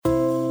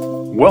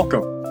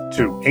Welcome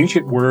to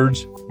Ancient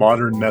Words,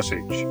 Modern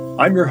Message.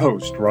 I'm your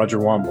host, Roger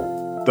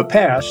Womble. The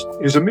past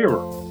is a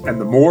mirror, and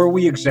the more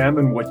we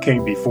examine what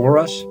came before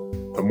us,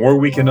 the more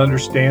we can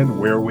understand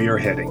where we are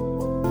heading.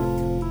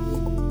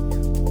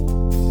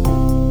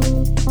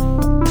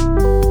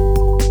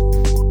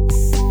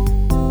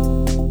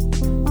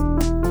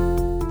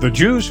 The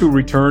Jews who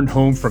returned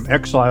home from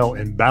exile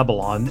in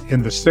Babylon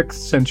in the 6th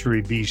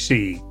century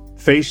BC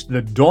faced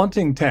the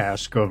daunting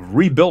task of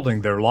rebuilding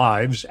their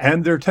lives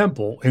and their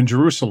temple in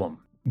Jerusalem,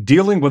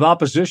 dealing with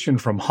opposition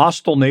from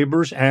hostile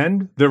neighbors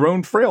and their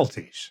own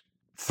frailties.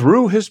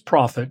 Through his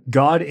prophet,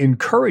 God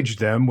encouraged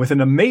them with an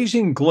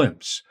amazing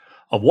glimpse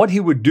of what he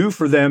would do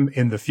for them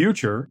in the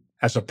future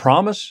as a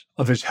promise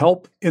of his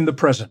help in the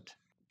present.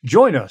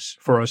 Join us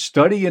for a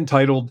study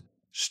entitled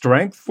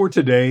Strength for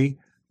Today,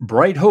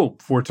 Bright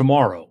Hope for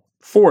Tomorrow,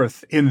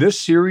 fourth in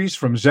this series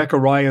from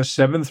Zechariah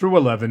 7 through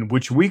 11,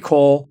 which we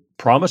call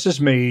Promises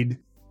Made,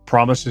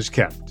 Promises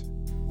Kept.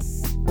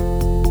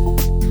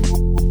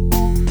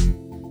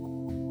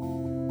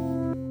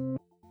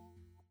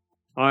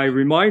 I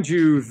remind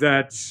you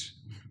that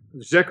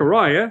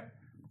Zechariah,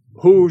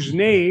 whose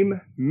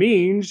name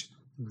means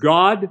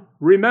God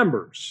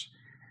remembers,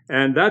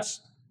 and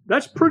that's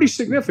pretty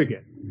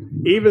significant.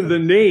 Even the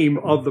name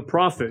of the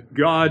prophet,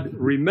 God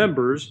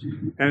remembers,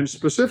 and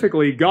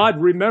specifically, God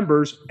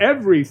remembers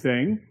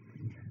everything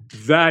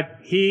that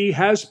he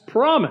has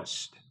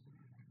promised.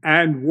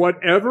 And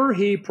whatever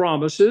he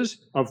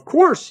promises, of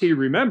course he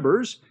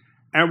remembers,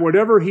 and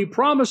whatever he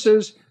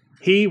promises,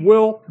 he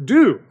will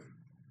do.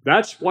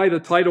 That's why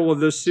the title of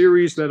this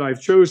series that I've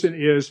chosen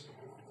is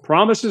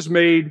Promises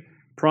Made,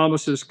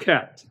 Promises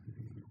Kept.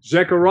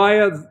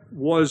 Zechariah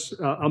was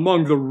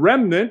among the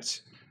remnant,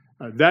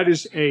 that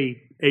is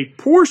a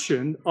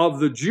portion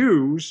of the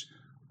Jews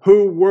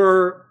who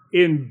were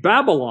in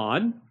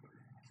Babylon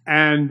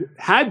and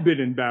had been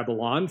in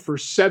Babylon for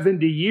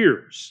 70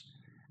 years.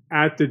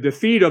 At the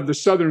defeat of the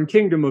southern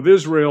kingdom of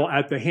Israel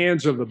at the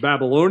hands of the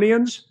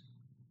Babylonians,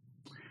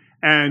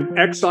 and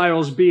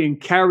exiles being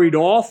carried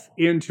off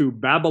into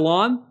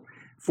Babylon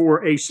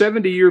for a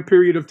 70-year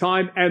period of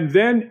time, and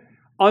then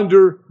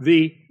under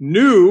the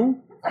new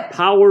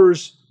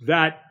powers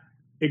that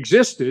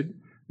existed,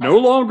 no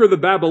longer the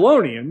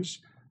Babylonians,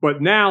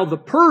 but now the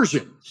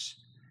Persians.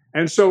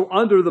 And so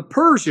under the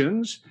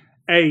Persians,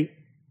 a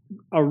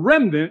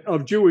remnant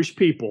of Jewish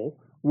people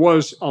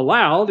was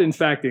allowed, in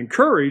fact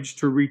encouraged,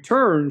 to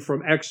return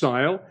from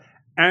exile,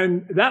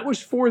 and that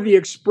was for the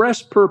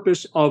express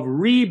purpose of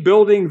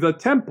rebuilding the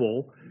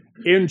temple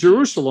in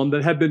Jerusalem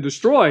that had been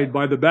destroyed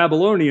by the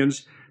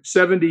Babylonians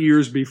 70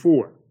 years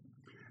before.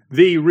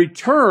 The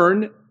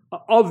return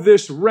of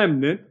this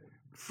remnant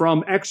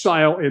from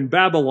exile in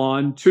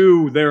Babylon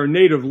to their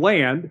native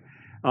land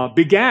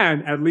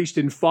began at least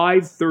in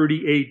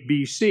 538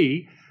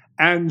 BC,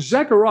 and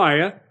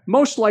Zechariah,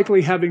 most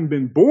likely having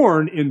been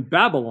born in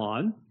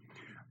Babylon,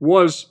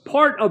 was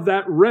part of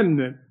that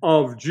remnant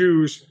of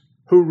Jews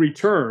who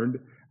returned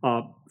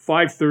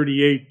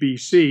 538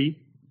 BC,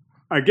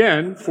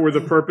 again, for the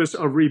purpose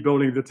of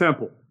rebuilding the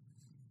temple.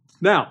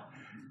 Now,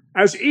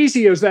 as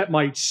easy as that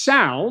might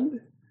sound,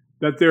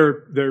 that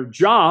their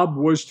job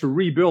was to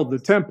rebuild the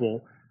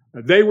temple,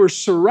 they were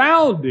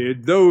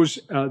surrounded, those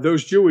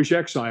Jewish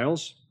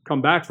exiles,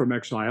 come back from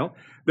exile,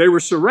 they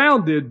were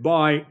surrounded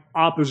by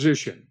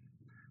opposition,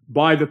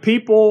 by the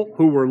people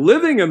who were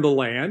living in the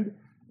land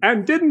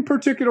and didn't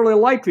particularly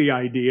like the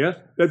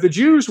idea that the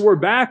Jews were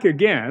back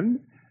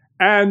again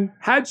and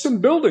had some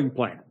building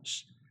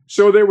plans.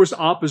 So there was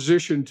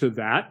opposition to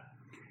that.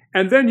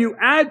 And then you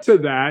add to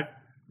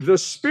that the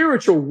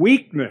spiritual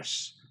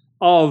weakness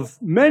of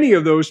many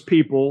of those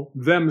people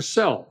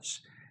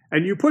themselves.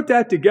 And you put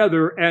that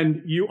together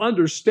and you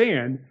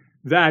understand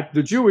that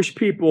the Jewish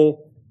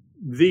people,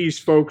 these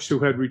folks who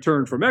had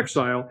returned from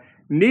exile,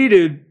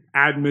 needed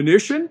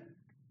admonition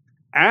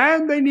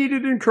and they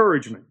needed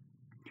encouragement.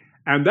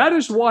 And that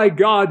is why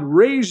God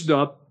raised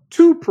up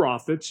two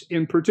prophets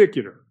in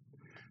particular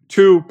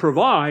to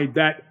provide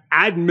that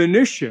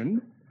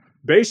admonition,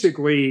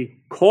 basically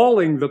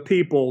calling the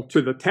people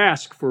to the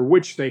task for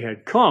which they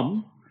had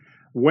come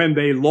when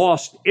they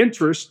lost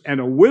interest and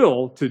a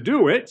will to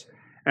do it.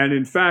 And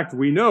in fact,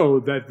 we know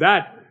that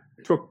that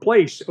took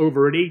place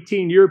over an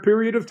 18-year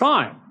period of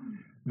time,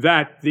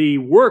 that the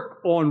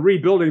work on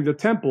rebuilding the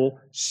temple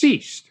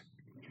ceased.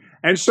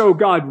 And so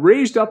God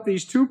raised up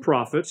these two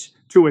prophets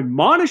to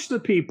admonish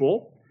the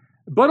people,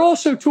 but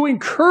also to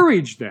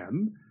encourage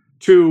them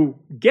to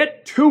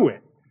get to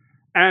it.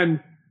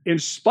 And in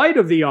spite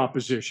of the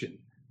opposition,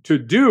 to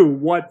do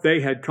what they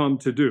had come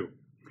to do.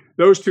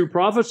 Those two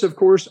prophets, of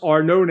course,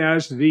 are known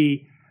as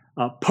the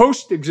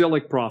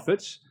post-exilic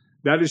prophets.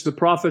 That is the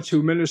prophets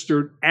who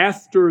ministered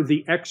after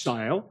the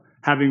exile,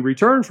 having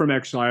returned from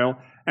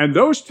exile. And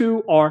those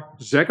two are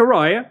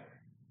Zechariah,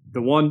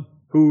 the one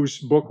whose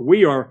book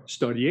we are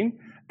studying,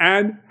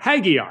 and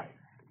Haggai.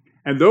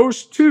 And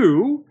those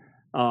two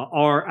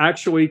are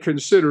actually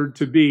considered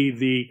to be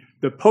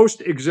the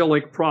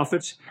post-exilic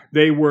prophets.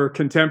 They were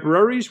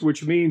contemporaries,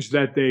 which means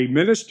that they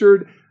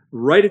ministered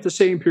right at the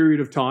same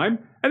period of time,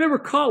 and they were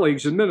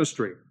colleagues in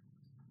ministry.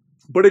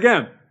 But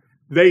again,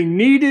 they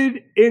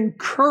needed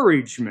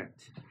encouragement.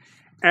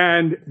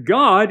 And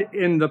God,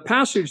 in the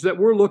passage that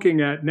we're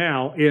looking at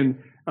now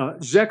in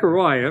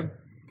Zechariah,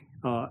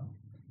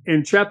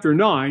 in chapter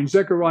 9,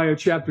 Zechariah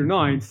chapter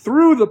 9,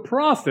 through the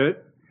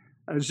prophet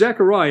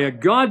Zechariah,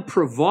 God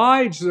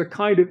provides the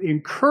kind of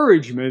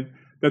encouragement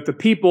that the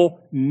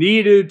people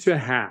needed to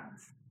have.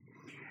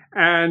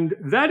 And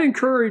that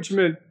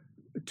encouragement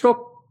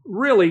took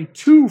really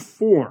two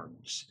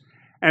forms.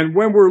 And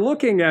when we're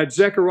looking at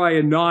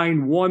Zechariah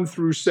 9, 1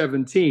 through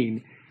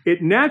 17,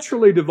 it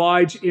naturally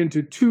divides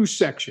into two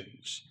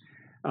sections.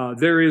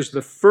 There is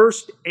the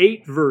first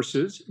 8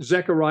 verses,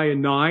 Zechariah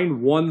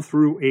 9, 1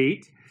 through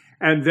 8,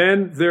 and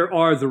then there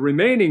are the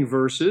remaining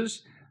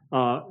verses,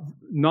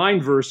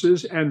 9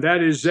 verses, and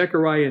that is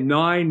Zechariah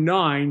 9,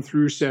 9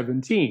 through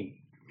 17.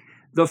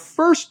 The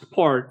first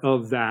part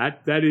of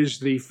that is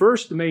the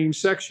first main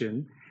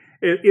section,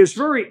 it is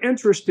very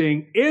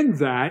interesting in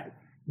that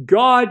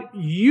God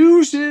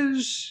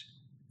uses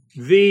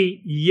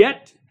the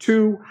yet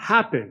to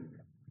happen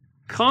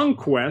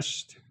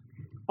conquest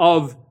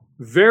of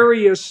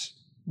various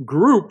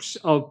groups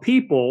of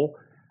people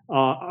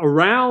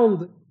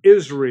around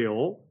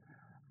Israel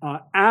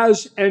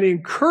as an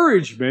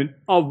encouragement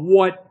of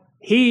what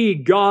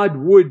God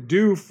would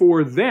do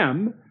for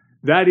them,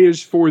 that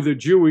is, for the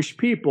Jewish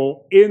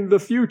people in the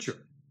future.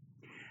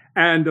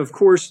 And of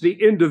course, the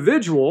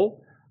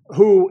individual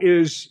who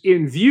is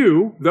in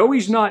view, though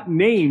he's not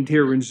named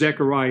here in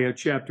Zechariah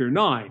chapter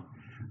 9,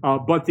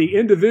 but the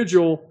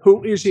individual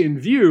who is in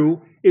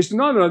view is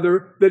none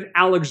other than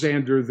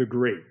Alexander the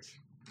Great.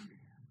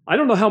 I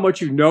don't know how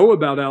much you know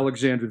about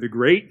Alexander the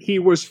Great. He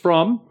was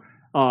from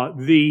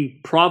the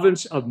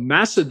province of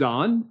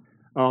Macedon,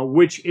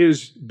 which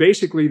is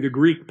basically the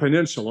Greek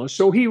peninsula.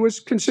 So he was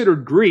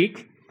considered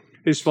Greek.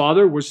 His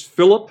father was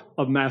Philip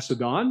of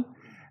Macedon.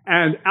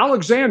 And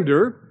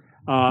Alexander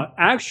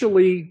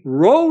actually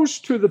rose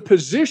to the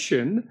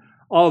position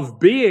of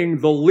being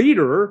the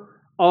leader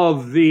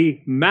of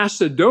the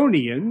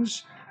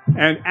Macedonians.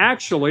 And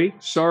actually,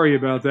 sorry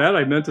about that,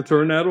 I meant to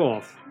turn that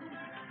off.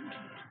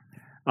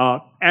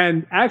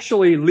 And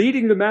actually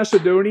leading the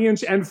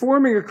Macedonians and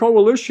forming a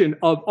coalition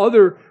of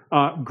other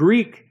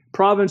Greek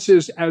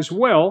provinces as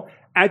well.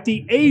 At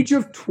the age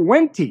of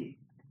 20,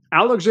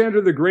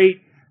 Alexander the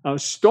Great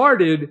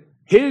started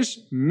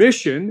his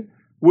mission,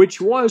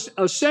 which was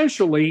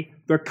essentially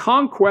the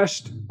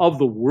conquest of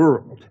the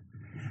world.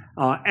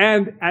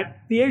 And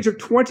at the age of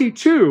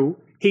 22,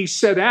 he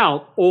set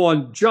out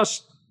on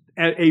just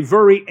a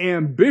very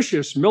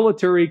ambitious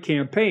military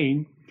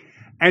campaign.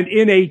 And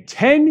in a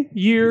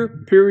 10-year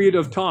period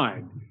of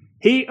time,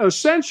 he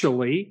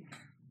essentially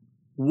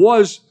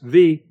was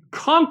the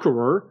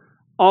conqueror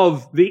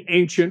of the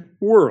ancient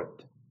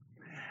world.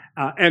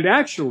 And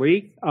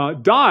actually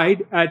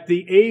died at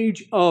the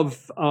age of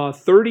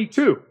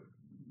 32.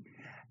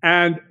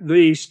 And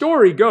the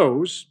story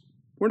goes,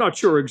 we're not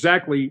sure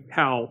exactly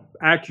how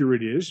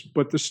accurate it is,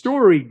 but the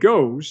story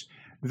goes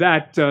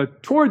that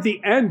toward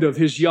the end of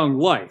his young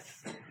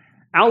life,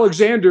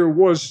 Alexander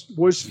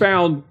was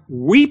found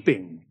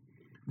weeping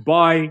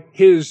by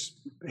his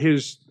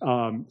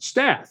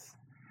staff.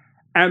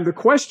 And the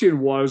question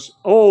was,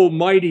 "Oh,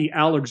 mighty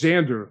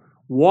Alexander,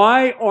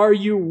 why are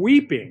you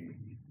weeping?"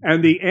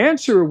 And the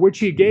answer which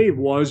he gave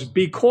was,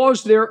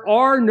 "Because there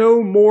are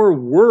no more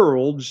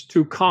worlds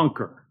to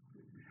conquer."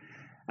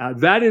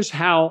 That is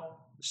how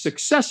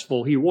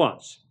successful he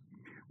was.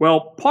 Well,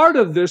 part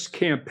of this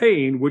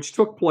campaign, which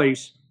took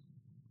place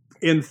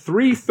in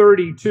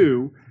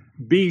 332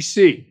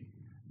 BC,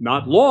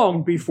 not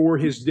long before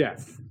his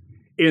death,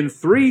 in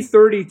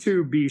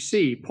 332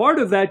 BC, part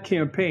of that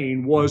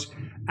campaign was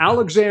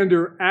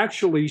Alexander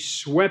actually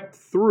swept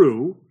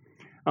through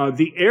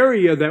the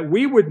area that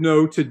we would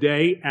know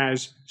today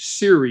as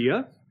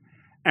Syria,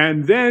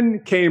 and then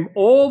came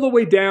all the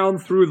way down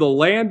through the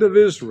land of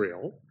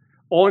Israel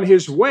on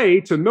his way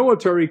to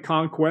military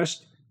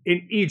conquest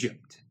in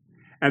Egypt.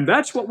 And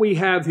that's what we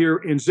have here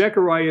in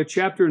Zechariah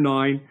chapter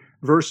 9,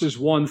 verses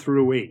 1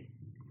 through 8.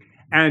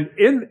 And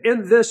in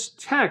this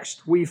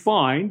text, we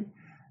find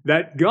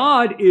that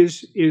God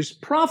is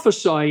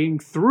prophesying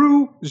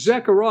through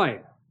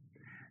Zechariah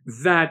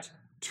that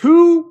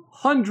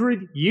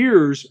 200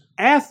 years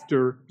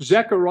after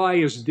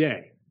Zechariah's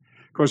day,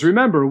 because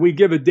remember, we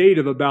give a date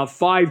of about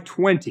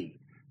 520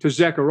 to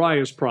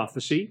Zechariah's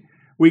prophecy.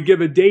 We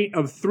give a date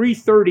of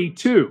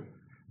 332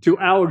 to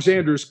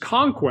Alexander's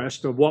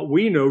conquest of what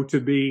we know to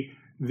be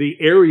the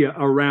area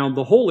around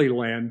the Holy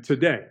Land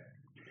today.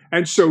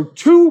 And so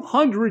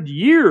 200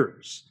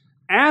 years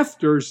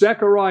after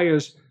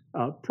Zechariah's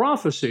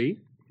prophecy,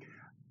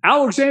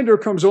 Alexander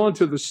comes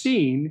onto the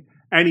scene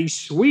and he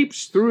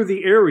sweeps through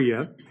the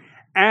area.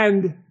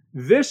 And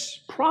this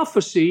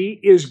prophecy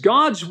is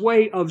God's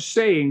way of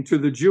saying to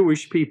the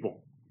Jewish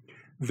people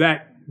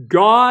that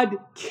God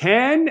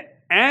can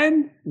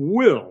and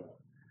will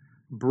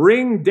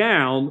bring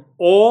down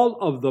all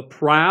of the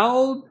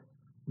proud,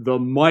 the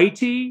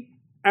mighty,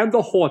 and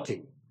the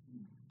haughty.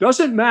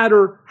 Doesn't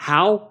matter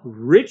how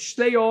rich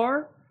they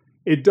are.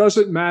 It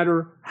doesn't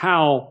matter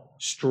how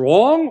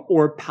strong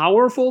or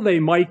powerful they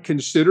might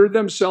consider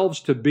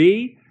themselves to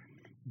be.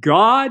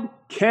 God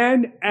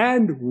can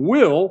and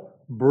will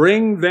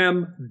bring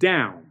them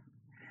down.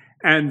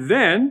 And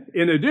then,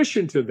 in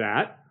addition to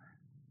that,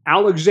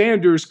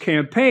 Alexander's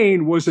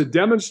campaign was a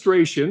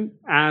demonstration,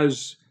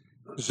 as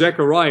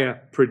Zechariah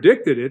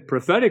predicted it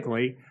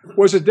prophetically,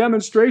 was a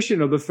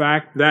demonstration of the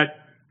fact that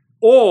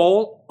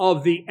all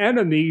of the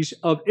enemies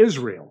of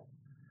Israel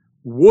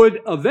would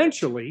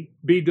eventually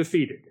be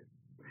defeated.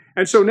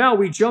 And so now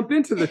we jump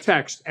into the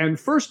text and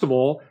first of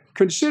all,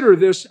 consider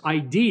this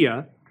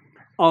idea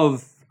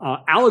of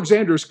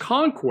Alexander's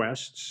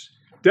conquests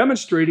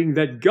demonstrating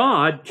that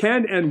God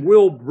can and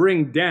will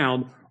bring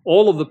down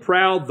all of the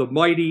proud, the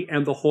mighty,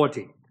 and the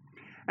haughty.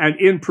 And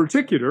in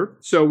particular,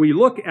 so we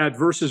look at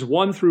verses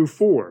 1 through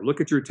 4. Look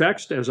at your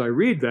text as I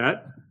read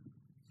that.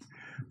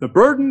 The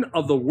burden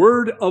of the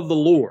word of the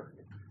Lord.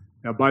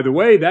 Now, by the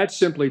way, that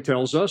simply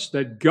tells us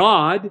that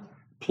God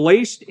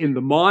placed in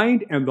the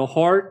mind and the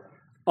heart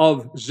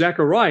of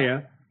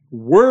Zechariah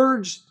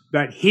words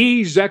that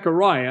he,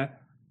 Zechariah,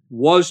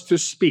 was to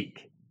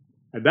speak.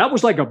 And that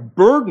was like a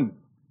burden.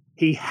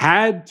 He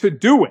had to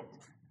do it.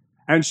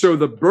 And so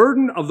the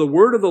burden of the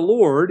word of the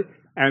Lord,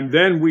 and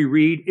then we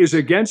read, is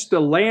against the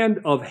land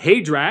of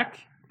Hadrach,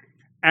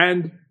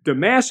 and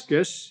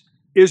Damascus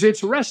is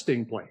its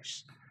resting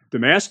place.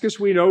 Damascus,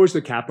 we know, is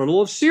the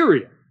capital of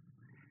Syria.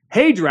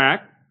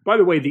 Hadrach, by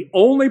the way, the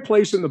only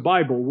place in the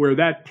Bible where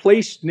that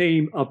place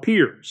name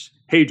appears,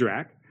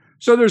 Hadrach.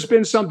 So there's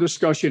been some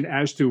discussion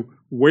as to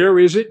where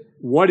is it,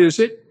 what is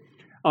it.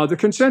 The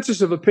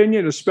consensus of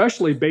opinion,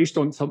 especially based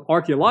on some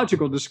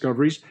archaeological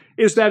discoveries,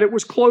 is that it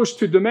was close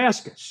to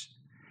Damascus.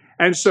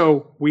 And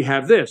so we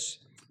have this.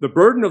 The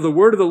burden of the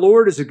word of the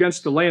Lord is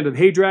against the land of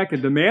Hadrach,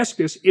 and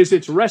Damascus is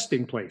its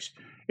resting place.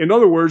 In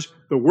other words,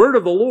 the word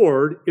of the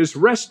Lord is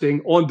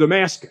resting on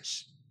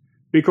Damascus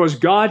because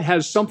God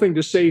has something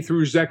to say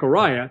through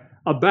Zechariah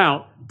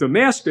about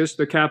Damascus,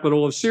 the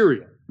capital of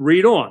Syria.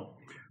 Read on.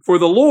 For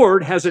the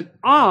Lord has an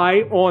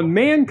eye on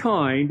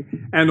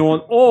mankind and on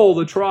all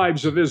the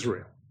tribes of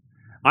Israel.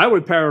 I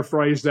would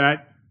paraphrase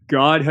that.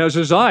 God has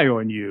his eye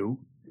on you.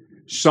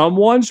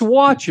 Someone's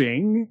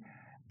watching,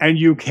 and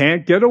you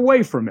can't get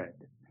away from it.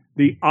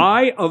 The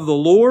eye of the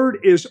Lord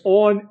is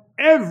on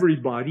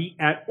everybody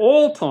at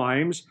all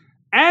times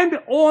and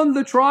on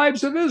the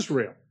tribes of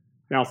Israel.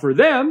 Now, for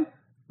them,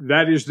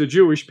 that is the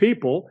Jewish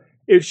people,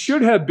 it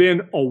should have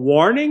been a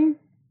warning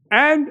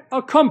and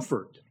a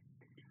comfort.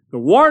 The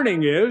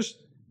warning is,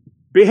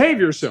 behave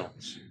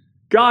yourselves.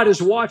 God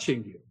is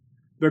watching you.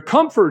 The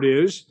comfort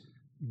is,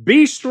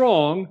 be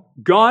strong.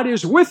 God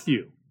is with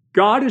you.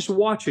 God is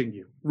watching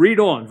you. Read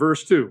on,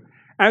 verse 2.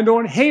 And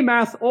on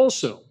Hamath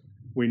also,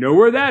 we know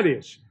where that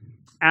is.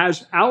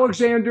 As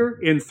Alexander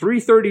in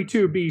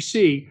 332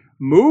 BC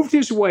moved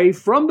his way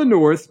from the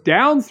north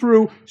down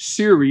through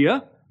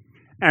Syria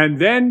and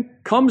then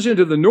comes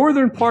into the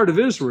northern part of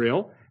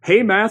Israel,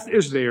 Hamath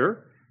is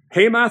there.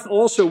 Hamath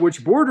also,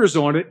 which borders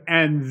on it.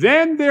 And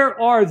then there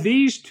are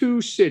these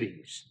two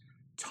cities,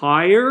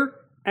 Tyre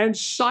and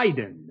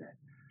Sidon,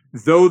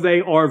 though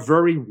they are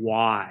very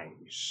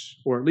wise,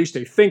 or at least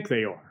they think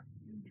they are.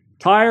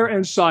 Tyre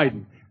and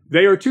Sidon.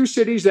 They are two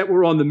cities that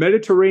were on the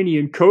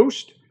Mediterranean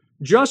coast,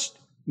 just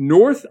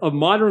north of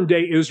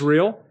modern-day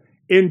Israel,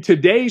 in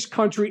today's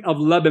country of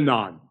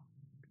Lebanon.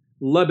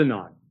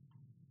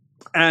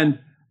 And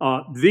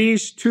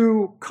these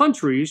two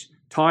countries,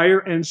 Tyre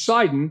and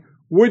Sidon,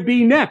 would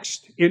be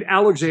next in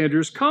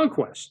Alexander's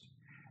conquest.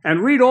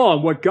 And read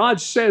on what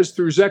God says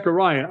through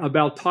Zechariah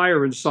about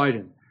Tyre and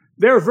Sidon.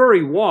 They're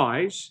very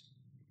wise,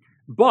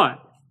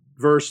 but,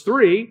 verse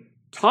 3,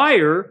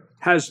 Tyre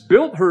has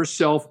built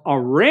herself a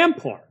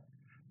rampart.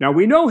 Now,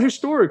 we know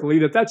historically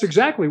that that's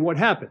exactly what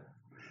happened.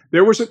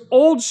 There was an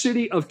old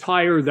city of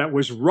Tyre that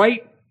was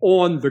right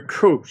on the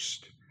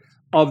coast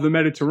of the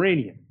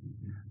Mediterranean.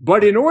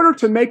 But in order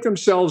to make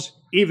themselves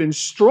even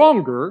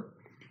stronger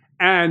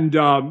and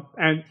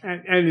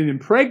an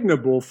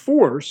impregnable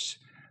force,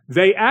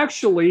 they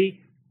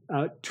actually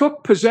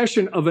took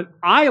possession of an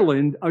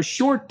island a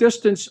short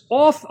distance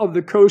off of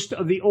the coast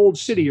of the old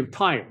city of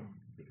Tyre.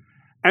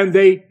 And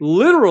they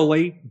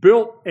literally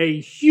built a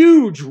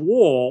huge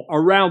wall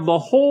around the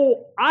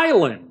whole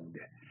island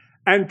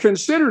and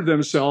considered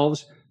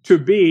themselves to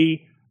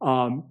be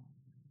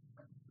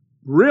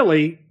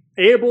really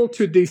able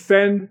to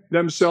defend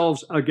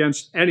themselves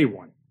against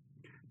anyone.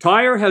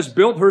 Tyre has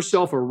built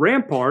herself a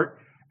rampart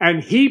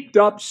and heaped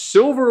up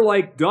silver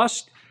like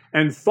dust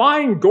and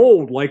fine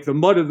gold like the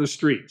mud of the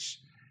streets.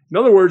 In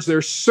other words,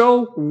 they're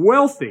so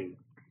wealthy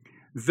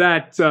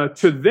that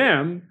to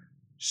them,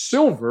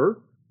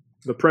 silver,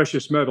 the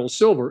precious metal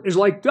silver, is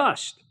like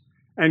dust,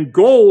 and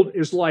gold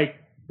is like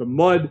the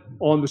mud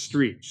on the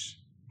streets.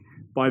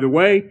 By the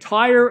way,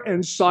 Tyre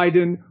and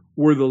Sidon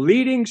were the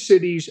leading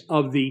cities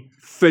of the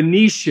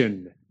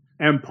Phoenician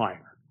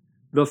Empire,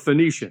 the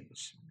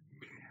Phoenicians.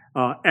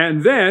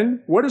 And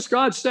then, what does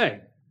God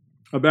say?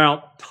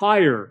 about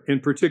Tyre in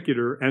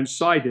particular and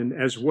Sidon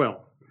as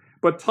well.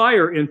 But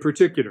Tyre in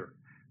particular,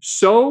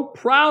 so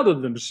proud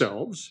of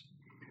themselves,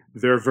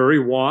 they're very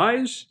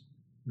wise,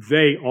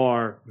 they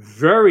are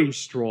very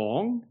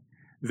strong,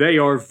 they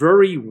are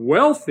very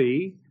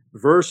wealthy.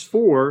 Verse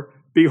 4,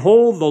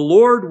 behold, the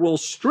Lord will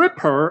strip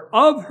her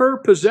of her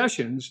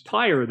possessions,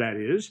 Tyre that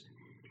is,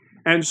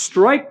 and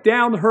strike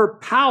down her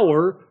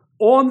power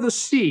on the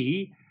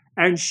sea,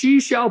 and she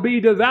shall be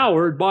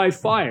devoured by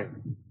fire.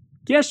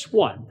 Guess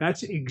what?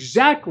 That's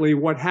exactly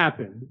what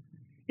happened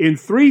in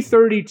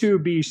 332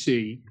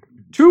 BC,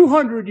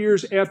 200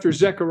 years after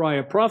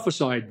Zechariah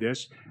prophesied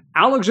this.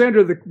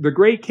 Alexander the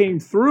Great came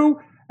through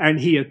and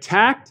he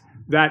attacked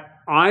that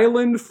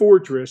island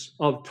fortress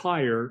of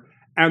Tyre,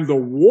 and the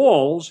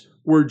walls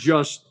were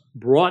just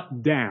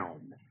brought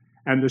down,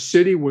 and the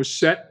city was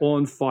set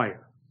on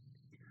fire.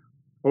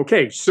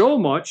 Okay, so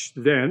much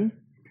then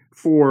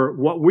for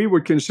what we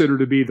would consider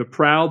to be the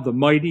proud, the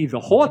mighty, the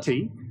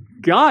haughty.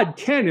 God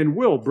can and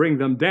will bring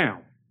them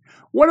down.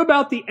 What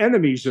about the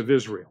enemies of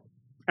Israel?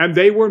 And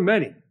they were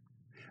many.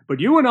 But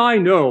you and I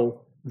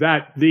know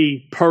that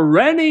the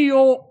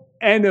perennial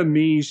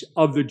enemies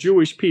of the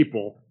Jewish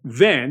people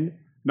then,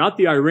 not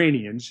the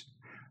Iranians,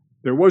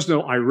 there was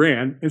no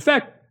Iran. In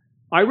fact,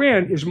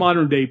 Iran is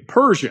modern day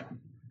Persia.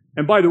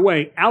 And by the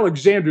way,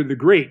 Alexander the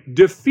Great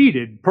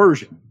defeated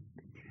Persia.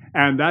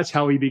 And that's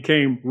how he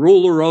became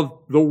ruler of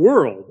the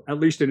world, at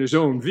least in his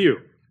own view.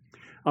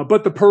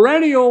 But the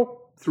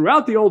perennial,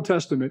 throughout the Old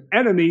Testament,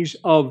 enemies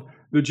of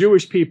the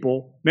Jewish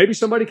people, maybe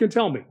somebody can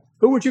tell me,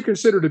 who would you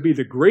consider to be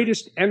the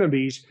greatest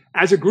enemies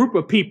as a group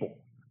of people?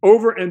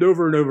 Over and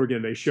over and over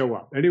again, they show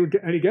up.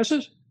 Any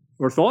guesses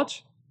or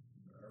thoughts?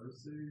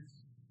 Pharisees.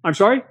 I'm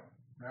sorry?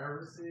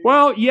 Pharisees.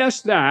 Well,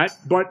 yes, that,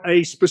 but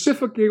a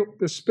specifically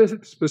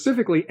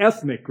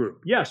ethnic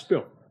group. Yes,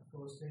 Bill.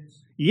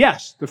 Philistines.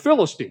 Yes, the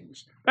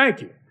Philistines.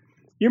 Thank you.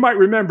 You might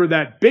remember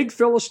that big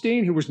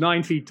Philistine who was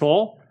 9 feet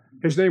tall.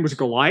 His name was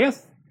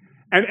Goliath.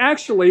 And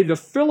actually, the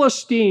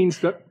Philistines,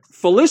 the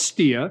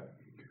Philistia,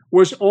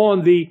 was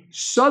on the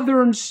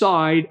southern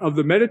side of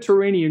the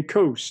Mediterranean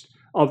coast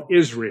of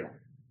Israel.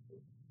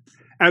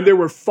 And there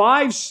were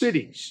 5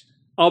 cities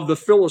of the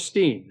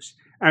Philistines,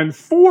 and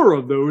 4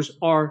 of those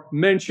are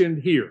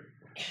mentioned here.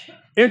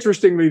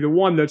 Interestingly, the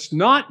one that's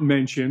not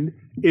mentioned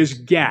is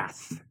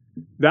Gath.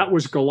 That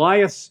was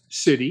Goliath's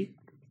city,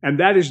 and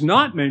that is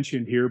not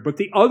mentioned here, but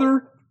the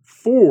other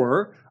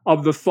 4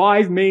 of the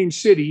 5 main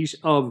cities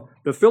of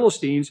the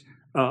Philistines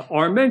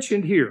are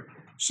mentioned here.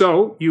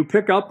 So you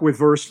pick up with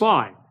verse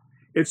 5.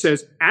 It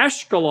says,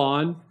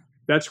 Ashkelon,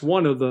 that's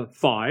one of the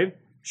 5,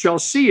 shall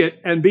see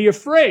it and be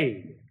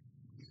afraid.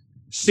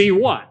 See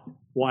what?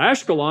 Well,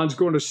 Ashkelon's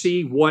going to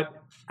see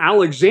what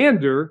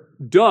Alexander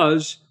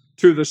does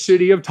to the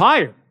city of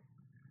Tyre.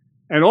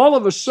 And all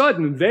of a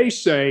sudden they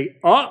say,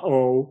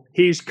 uh-oh,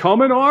 he's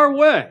coming our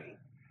way.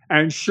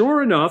 And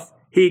sure enough,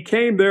 he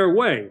came their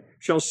way.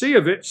 Shall see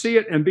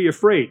it and be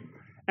afraid.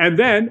 And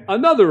then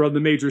another of the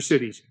major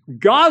cities,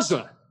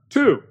 Gaza,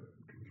 too.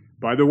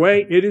 By the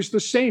way, it is the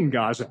same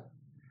Gaza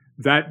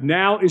that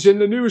now is in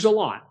the news a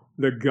lot,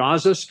 the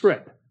Gaza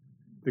Strip.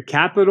 The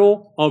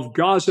capital of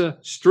Gaza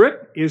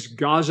Strip is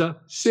Gaza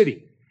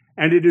City.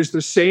 And it is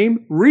the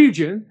same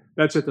region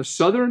that's at the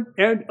southern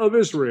end of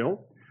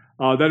Israel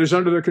that is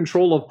under the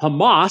control of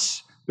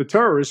Hamas, the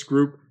terrorist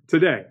group,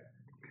 today.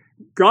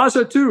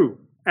 Gaza too,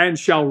 and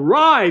shall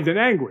writhe in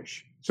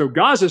anguish. So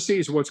Gaza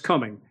sees what's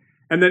coming.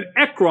 And then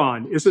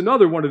Ekron is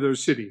another one of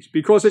those cities,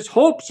 because its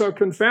hopes are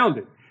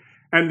confounded.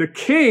 And the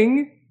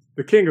king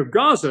of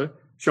Gaza,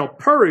 shall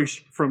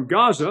perish from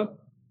Gaza.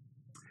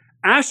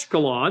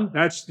 Ashkelon,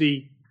 that's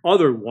the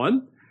other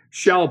one,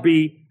 shall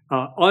be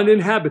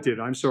uninhabited.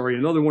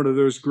 Another one of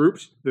those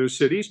groups, those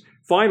cities.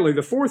 Finally,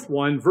 the 4th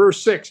one,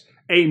 verse 6,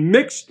 a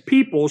mixed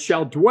people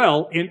shall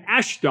dwell in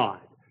Ashdod.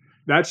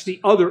 That's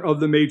the other of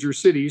the major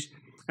cities.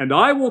 And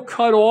I will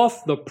cut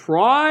off the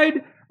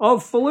pride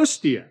of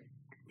Philistia.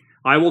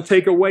 I will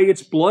take away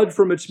its blood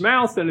from its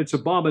mouth and its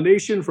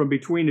abomination from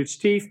between its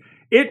teeth.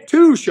 It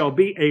too shall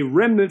be a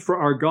remnant for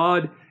our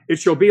God. It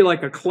shall be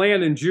like a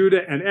clan in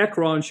Judah, and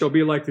Ekron shall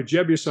be like the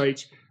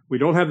Jebusites. We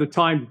don't have the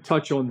time to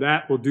touch on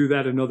that. We'll do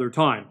that another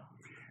time.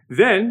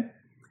 Then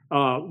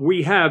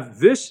we have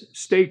this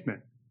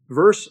statement,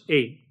 verse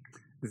 8.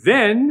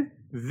 Then,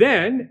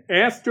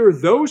 after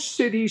those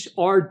cities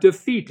are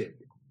defeated,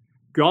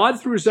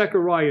 God through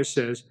Zechariah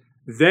says,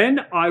 then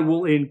I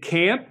will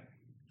encamp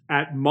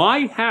at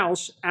my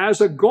house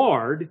as a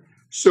guard,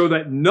 so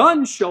that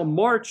none shall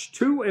march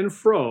to and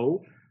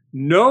fro,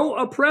 no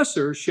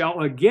oppressor shall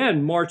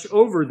again march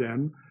over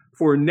them,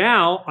 for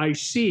now I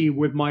see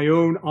with my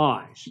own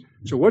eyes.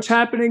 So what's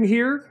happening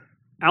here?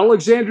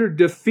 Alexander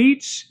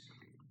defeats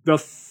the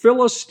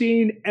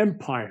Philistine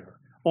Empire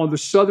on the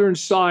southern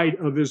side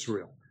of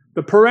Israel,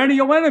 the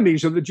perennial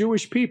enemies of the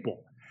Jewish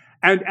people.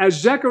 And as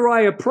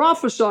Zechariah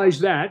prophesies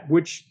that,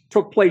 which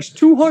took place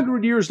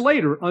 200 years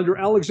later under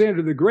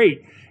Alexander the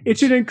Great,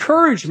 it's an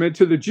encouragement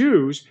to the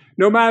Jews,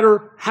 no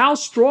matter how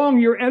strong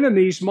your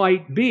enemies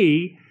might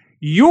be,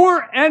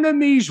 Your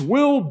enemies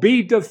will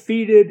be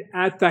defeated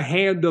at the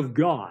hand of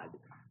God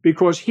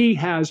because he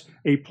has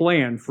a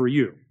plan for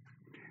you.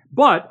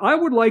 But I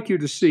would like you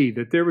to see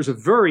that there is a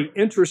very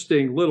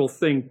interesting little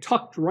thing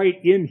tucked right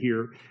in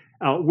here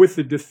with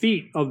the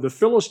defeat of the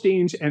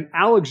Philistines and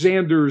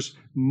Alexander's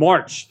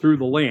march through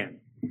the land.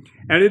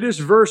 And it is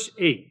verse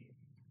 8.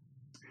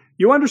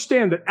 You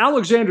understand that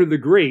Alexander the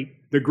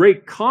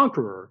great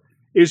conqueror,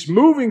 is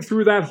moving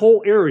through that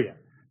whole area.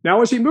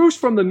 Now, as he moves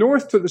from the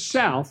north to the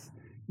south,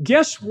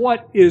 guess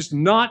what is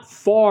not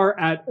far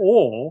at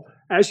all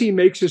as he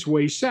makes his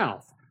way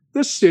south?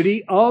 The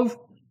city of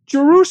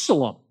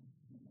Jerusalem,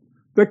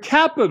 the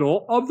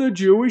capital of the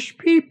Jewish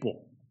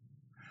people.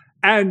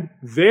 And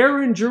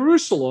there in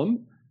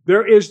Jerusalem,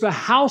 there is the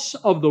house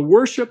of the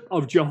worship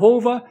of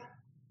Jehovah,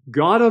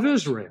 God of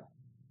Israel,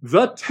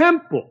 the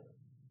temple.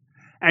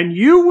 And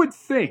you would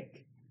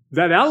think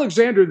that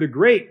Alexander the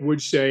Great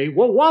would say,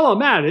 well, while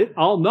I'm at it,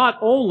 I'll not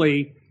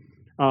only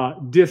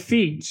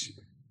defeat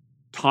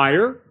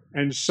Tyre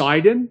and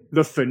Sidon,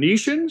 the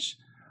Phoenicians,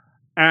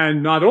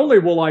 and not only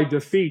will I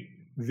defeat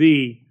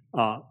the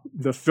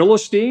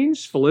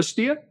Philistines,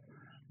 Philistia,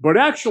 but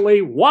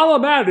actually, while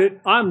I'm at it,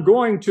 I'm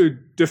going to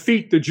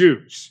defeat the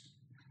Jews.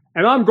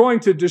 And I'm going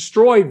to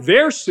destroy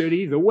their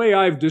city the way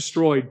I've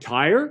destroyed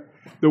Tyre,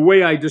 the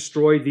way I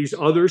destroyed these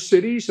other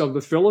cities of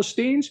the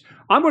Philistines.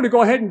 I'm going to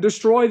go ahead and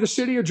destroy the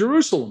city of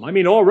Jerusalem. I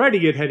mean,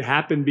 already it had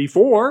happened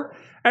before,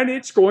 and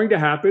it's going to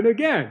happen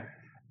again.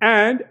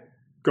 And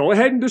go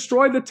ahead and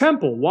destroy the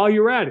temple while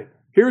you're at it.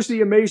 Here's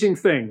the amazing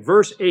thing.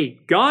 Verse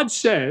 8, God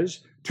says,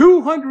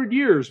 200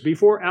 years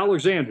before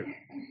Alexander,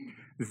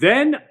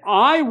 then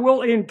I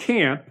will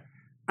encamp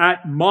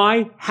at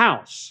my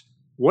house.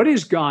 What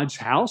is God's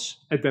house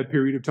at that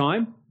period of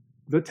time?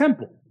 The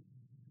temple.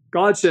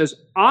 God says,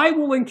 I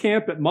will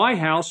encamp at my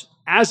house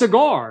as a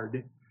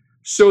guard,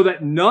 so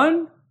that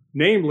none,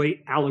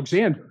 namely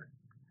Alexander,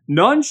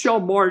 none shall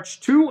march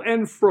to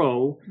and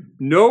fro,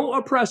 no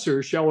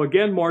oppressor shall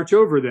again march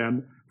over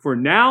them, for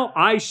now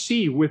I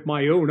see with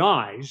my own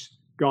eyes,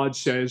 God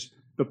says,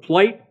 the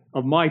plight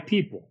of my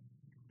people.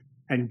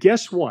 And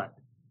guess what?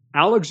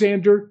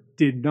 Alexander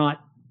did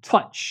not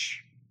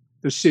touch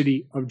the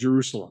city of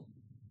Jerusalem.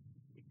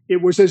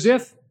 It was as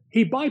if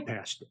he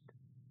bypassed it.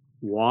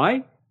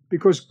 Why?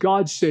 Because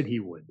God said he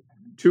would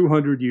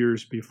 200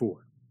 years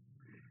before.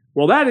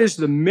 Well, that is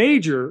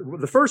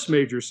the first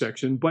major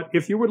section, but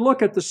if you would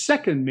look at the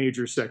second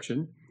major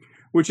section,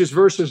 which is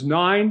verses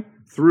 9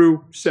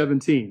 through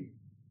 17,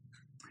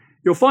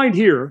 you'll find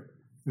here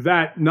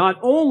that not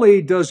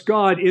only does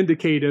God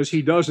indicate, as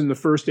he does in the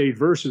first 8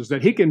 verses,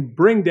 that he can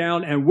bring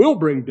down and will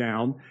bring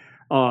down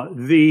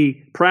the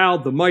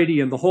proud, the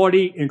mighty, and the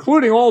haughty,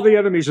 including all the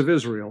enemies of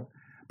Israel,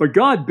 but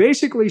God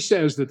basically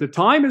says that the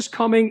time is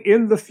coming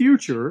in the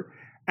future,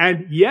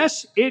 and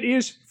yes, it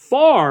is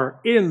far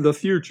in the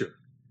future.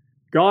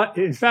 God,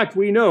 in fact,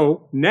 we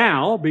know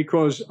now,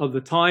 because of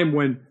the time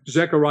when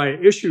Zechariah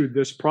issued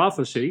this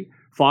prophecy,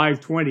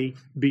 520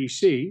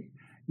 BC,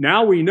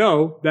 now we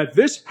know that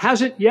this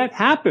hasn't yet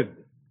happened.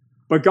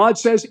 But God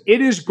says it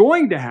is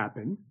going to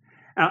happen,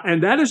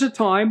 and that is a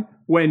time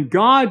when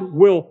God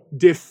will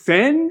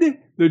defend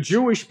the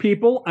Jewish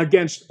people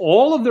against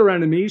all of their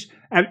enemies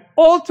and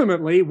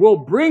ultimately will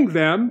bring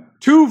them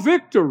to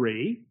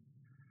victory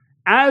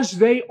as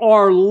they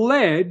are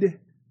led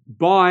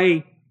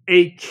by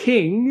a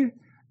king,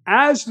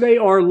 as they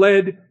are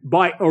led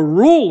by a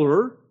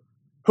ruler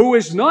who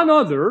is none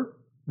other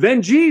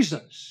than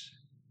Jesus.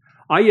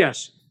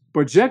 Yes,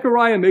 but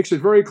Zechariah makes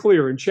it very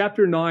clear in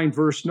chapter 9,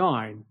 verse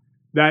 9,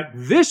 that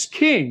this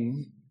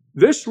king,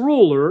 this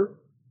ruler,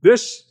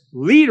 this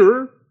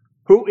leader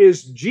who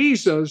is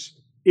Jesus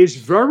is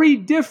very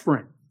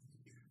different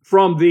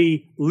from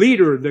the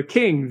leader, the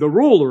king, the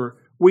ruler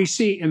we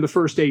see in the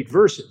first 8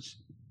 verses,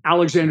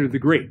 Alexander the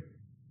Great.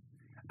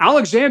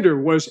 Alexander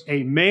was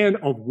a man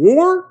of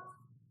war.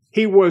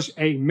 He was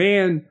a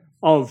man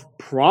of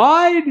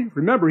pride.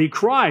 Remember, he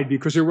cried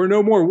because there were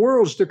no more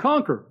worlds to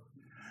conquer.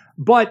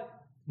 But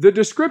the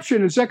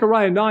description in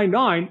Zechariah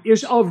 9:9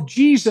 is of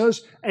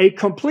Jesus, a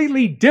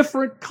completely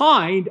different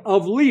kind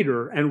of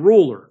leader and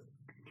ruler.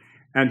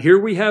 And here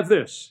we have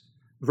this,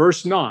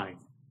 verse 9.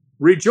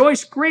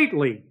 Rejoice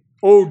greatly,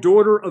 O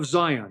daughter of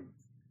Zion.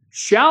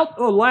 Shout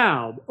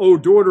aloud, O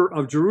daughter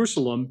of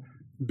Jerusalem.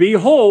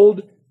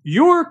 Behold,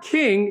 your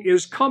king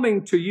is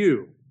coming to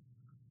you.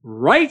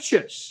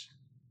 Righteous.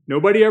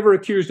 Nobody ever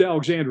accused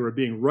Alexander of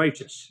being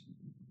righteous.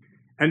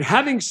 And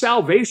having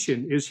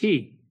salvation is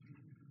he.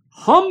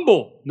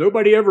 Humble.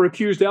 Nobody ever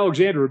accused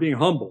Alexander of being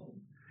humble.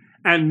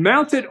 And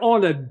mounted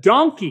on a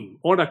donkey,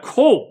 on a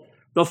colt,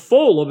 the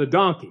foal of a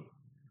donkey.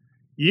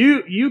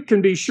 You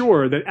can be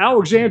sure that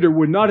Alexander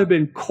would not have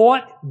been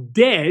caught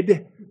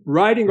dead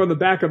riding on the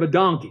back of a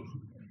donkey.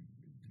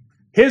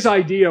 His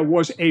idea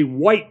was a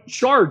white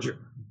charger.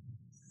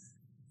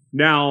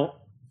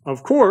 Now,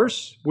 of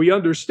course, we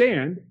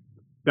understand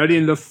that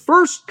in the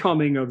first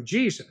coming of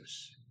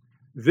Jesus,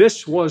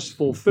 this was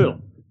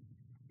fulfilled.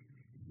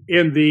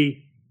 In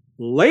the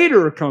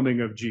later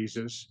coming of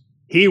Jesus,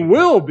 he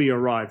will be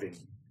arriving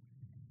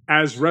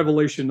as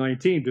Revelation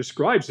 19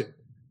 describes it,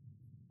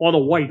 on a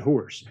white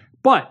horse.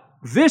 But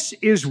this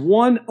is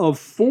one of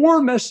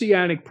 4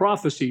 messianic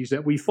prophecies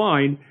that we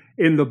find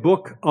in the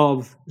book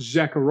of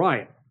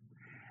Zechariah.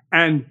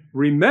 And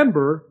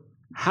remember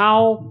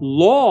how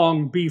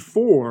long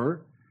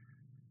before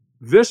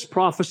this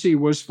prophecy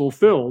was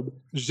fulfilled,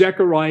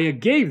 Zechariah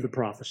gave the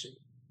prophecy.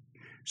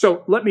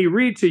 So let me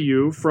read to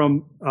you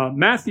from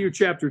Matthew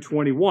chapter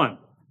 21.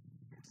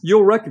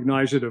 You'll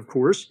recognize it, of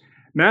course.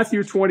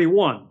 Matthew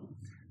 21,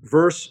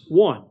 verse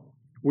 1.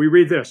 We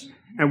read this.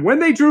 And when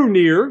they drew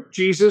near,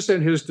 Jesus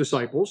and his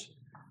disciples,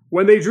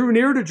 when they drew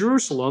near to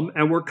Jerusalem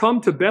and were come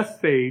to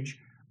Bethphage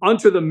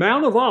unto the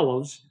Mount of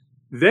Olives,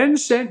 then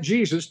sent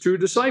Jesus 2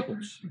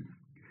 disciples,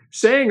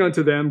 saying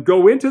unto them,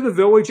 Go into the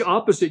village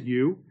opposite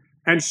you,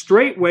 and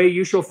straightway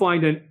you shall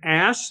find an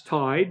ass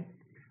tied,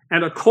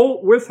 and a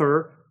colt with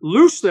her.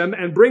 Loose them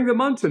and bring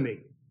them unto me.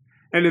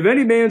 And if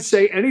any man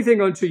say anything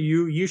unto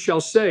you, you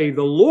shall say,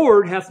 The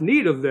Lord hath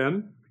need of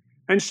them,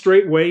 and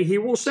straightway he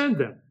will send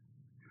them.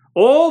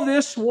 All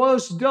this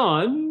was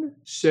done,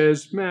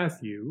 says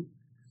Matthew,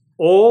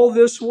 all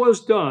this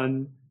was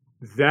done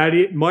that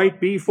it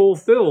might be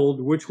fulfilled,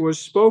 which was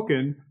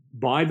spoken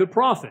by the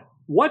prophet.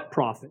 What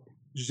prophet?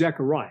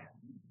 Zechariah.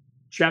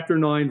 Chapter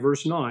 9,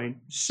 verse 9,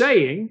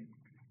 saying,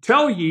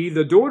 Tell ye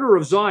the daughter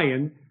of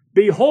Zion,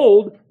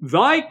 Behold,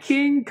 thy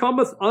king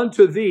cometh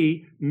unto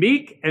thee,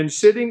 meek and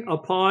sitting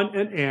upon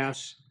an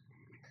ass,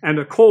 and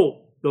a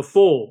colt, the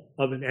foal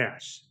of an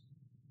ass.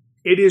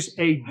 It is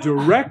a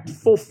direct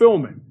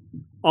fulfillment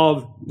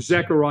of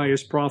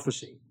Zechariah's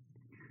prophecy.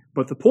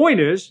 But the point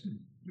is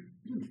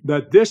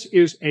that this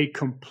is a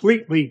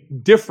completely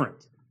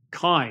different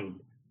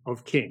kind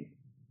of king,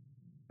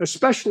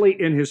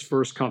 especially in his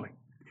first coming.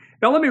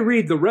 Now let me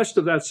read the rest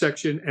of that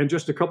section and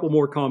just a couple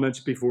more comments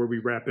before we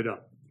wrap it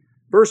up.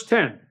 Verse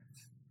 10,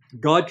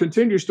 God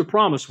continues to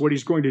promise what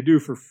he's going to do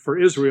for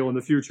Israel in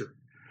the future.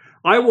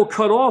 I will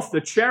cut off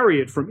the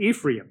chariot from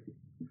Ephraim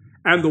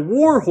and the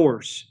war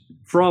horse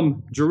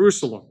from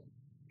Jerusalem,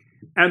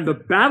 and the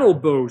battle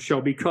bow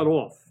shall be cut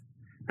off.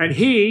 And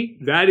he,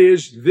 that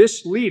is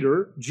this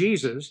leader,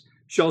 Jesus,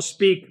 shall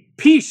speak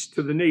peace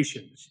to the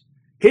nations.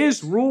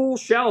 His rule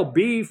shall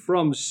be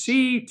from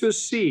sea to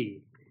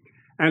sea,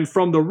 and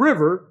from the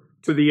river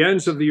to the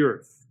ends of the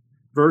earth.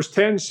 Verse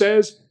 10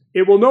 says,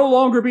 it will no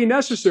longer be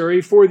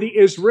necessary for the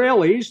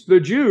Israelis,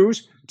 the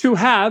Jews, to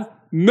have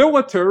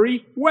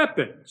military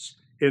weapons.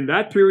 In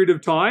that period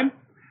of time,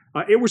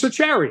 it was a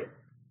chariot.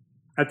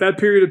 At that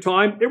period of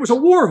time, it was a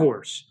war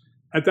horse.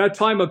 At that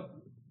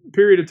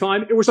period of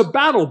time, it was a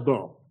battle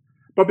bow.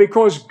 But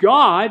because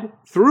God,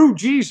 through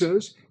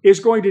Jesus,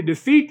 is going to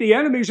defeat the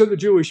enemies of the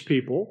Jewish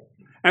people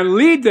and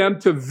lead them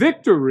to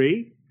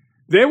victory,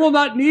 they will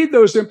not need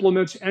those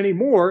implements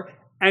anymore.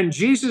 And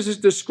Jesus is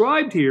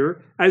described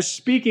here as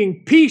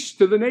speaking peace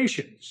to the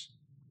nations.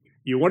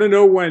 You want to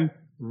know when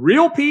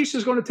real peace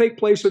is going to take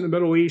place in the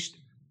Middle East?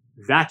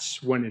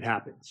 That's when it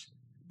happens.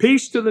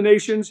 Peace to the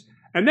nations.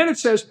 And then it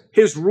says,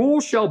 his rule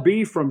shall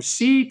be from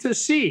sea to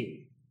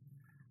sea,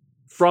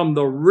 from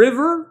the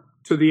river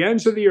to the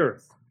ends of the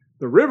earth.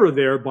 The river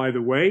there, by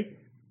the way,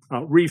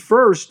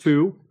 refers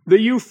to the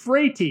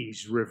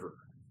Euphrates River.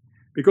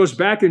 Because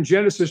back in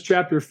Genesis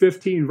chapter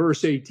 15,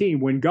 verse 18,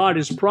 when God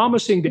is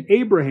promising to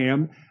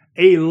Abraham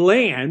a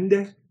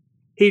land,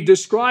 he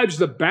describes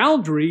the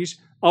boundaries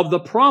of the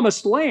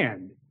promised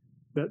land,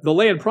 the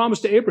land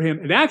promised to Abraham.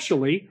 And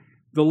actually,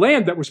 the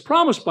land that was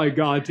promised by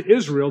God to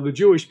Israel, the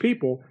Jewish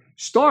people,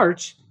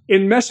 starts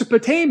in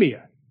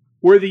Mesopotamia,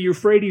 where the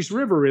Euphrates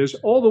River is,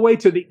 all the way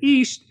to the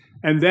east,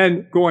 and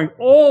then going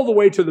all the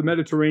way to the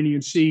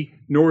Mediterranean Sea,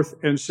 north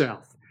and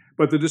south.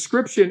 But the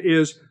description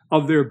is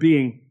of there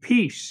being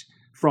peace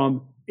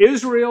from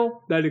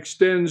Israel that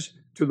extends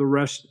to the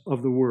rest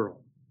of the world.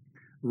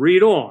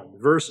 Read on,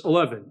 verse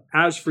 11.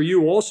 As for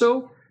you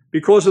also,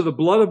 because of the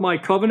blood of my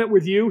covenant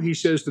with you, he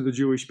says to the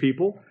Jewish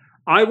people,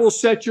 I will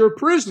set your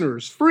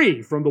prisoners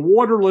free from the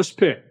waterless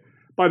pit.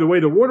 By the way,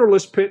 the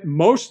waterless pit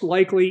most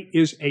likely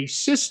is a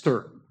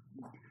cistern.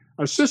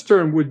 A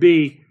cistern would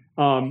be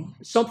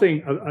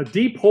a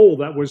deep hole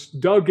that was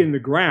dug in the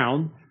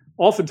ground.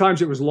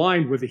 Oftentimes it was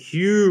lined with a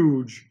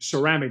huge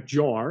ceramic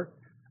jar,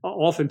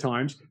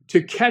 oftentimes,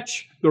 to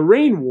catch the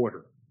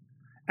rainwater.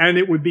 And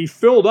it would be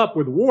filled up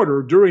with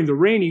water during the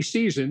rainy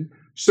season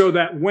so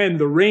that when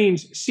the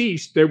rains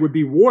ceased, there would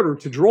be water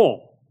to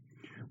draw.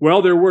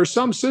 Well, there were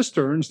some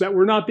cisterns that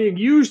were not being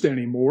used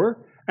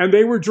anymore, and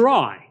they were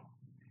dry.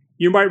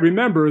 You might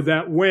remember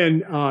that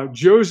when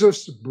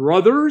Joseph's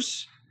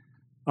brothers,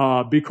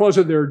 because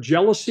of their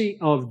jealousy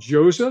of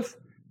Joseph,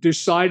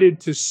 decided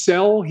to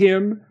sell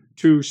him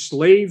to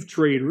slave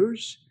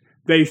traders,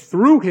 they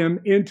threw him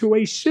into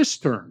a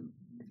cistern,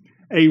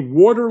 a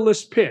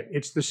waterless pit.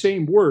 It's the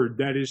same word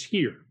that is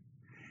here.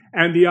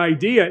 And the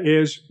idea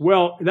is,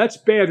 well, that's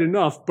bad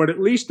enough, but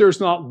at least there's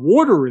not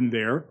water in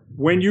there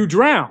when you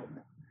drown.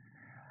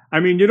 I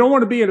mean, you don't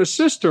want to be in a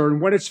cistern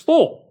when it's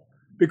full,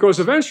 because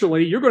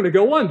eventually you're going to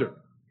go under.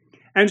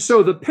 And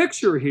so the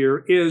picture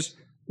here is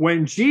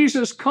when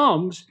Jesus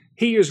comes,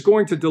 he is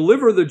going to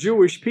deliver the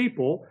Jewish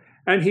people,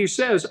 and he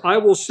says, I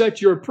will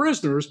set your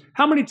prisoners.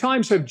 How many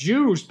times have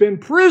Jews been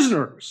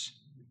prisoners?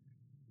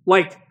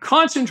 Like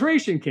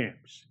concentration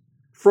camps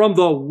from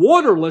the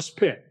waterless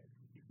pit.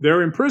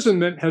 Their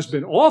imprisonment has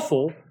been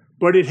awful,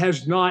 but it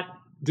has not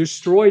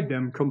destroyed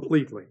them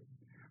completely.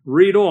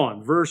 Read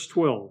on, verse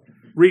 12.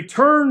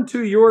 Return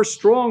to your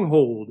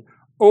stronghold,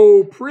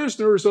 O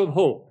prisoners of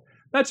hope.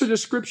 That's a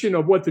description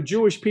of what the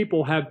Jewish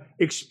people have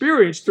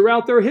experienced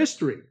throughout their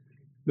history.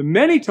 The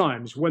many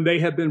times when they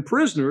have been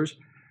prisoners,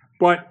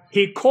 but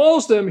he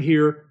calls them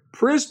here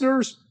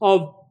prisoners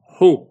of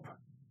hope.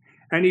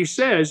 And he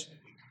says,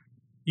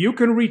 you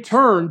can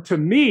return to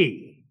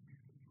me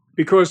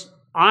because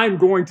I'm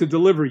going to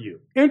deliver you.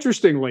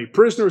 Interestingly,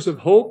 prisoners of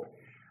hope,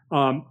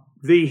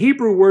 the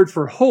Hebrew word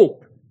for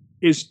hope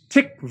is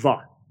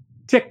tikva,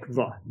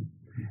 tikva.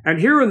 And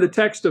here in the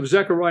text of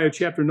Zechariah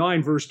chapter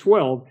 9, verse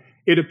 12,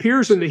 it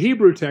appears in the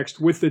Hebrew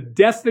text with the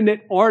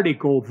definite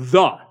article,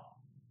 the.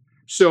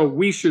 So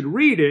we should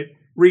read it,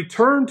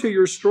 return to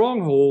your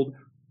stronghold,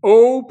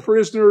 O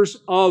prisoners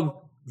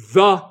of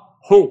the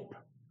hope.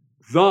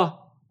 The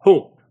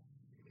hope.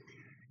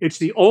 It's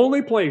the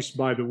only place,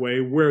 by the way,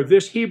 where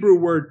this Hebrew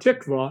word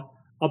tikva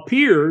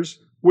appears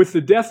with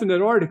the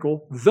definite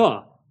article,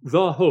 the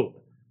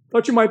hope.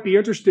 Thought you might be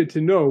interested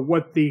to know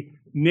what the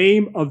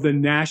name of the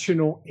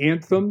national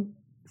anthem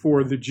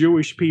for the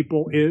Jewish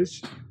people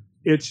is.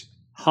 It's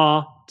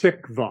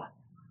Ha-Tikva,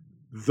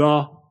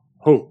 the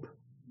hope.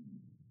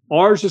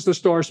 Ours is the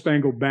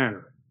Star-Spangled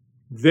Banner.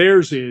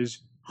 Theirs is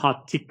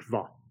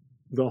Ha-Tikva,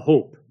 the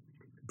hope.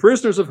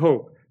 Prisoners of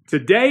hope,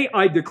 today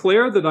I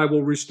declare that I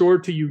will restore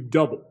to you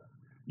double.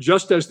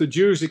 Just as the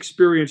Jews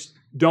experienced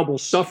double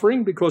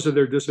suffering because of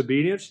their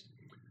disobedience,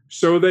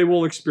 so they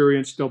will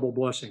experience double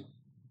blessing.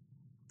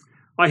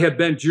 I have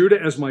bent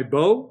Judah as my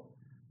bow.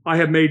 I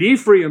have made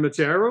Ephraim its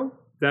arrow,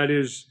 that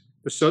is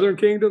the southern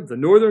kingdom, the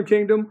northern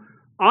kingdom.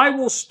 I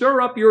will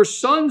stir up your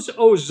sons,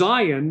 O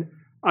Zion,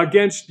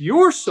 against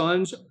your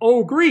sons,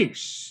 O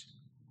Greece,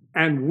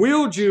 and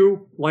wield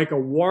you like a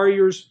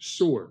warrior's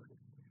sword.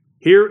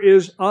 Here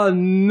is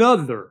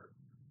another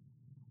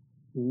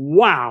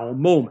wow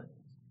moment.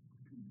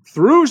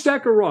 Through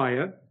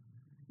Zechariah,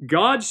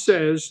 God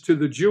says to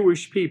the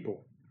Jewish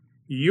people,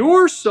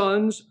 your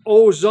sons,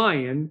 O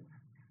Zion,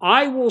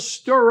 I will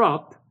stir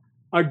up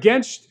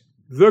against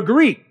the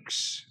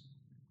Greeks.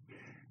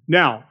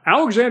 Now,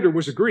 Alexander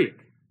was a Greek,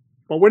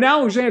 but when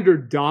Alexander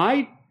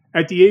died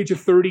at the age of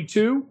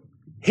 32,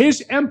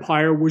 his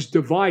empire was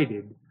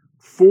divided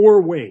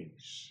 4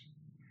 ways.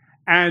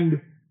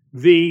 And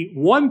the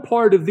one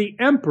part of the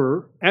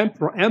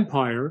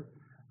empire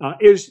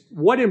is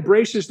what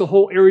embraces the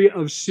whole area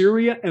of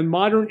Syria and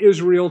modern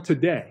Israel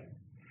today.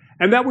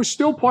 And that was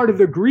still part of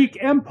the Greek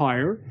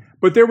Empire,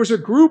 but there was a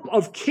group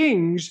of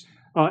kings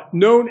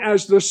known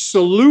as the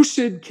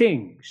Seleucid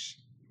kings.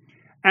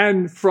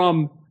 And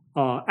from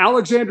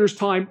Alexander's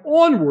time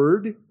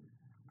onward,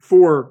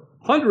 for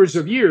hundreds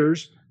of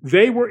years,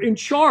 they were in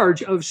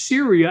charge of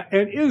Syria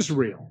and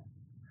Israel.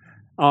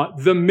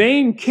 The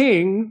main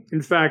king,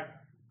 in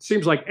fact,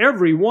 seems like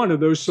every one of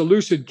those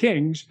Seleucid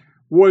kings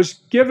was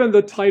given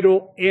the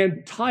title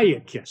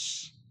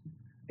Antiochus.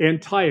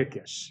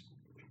 Antiochus.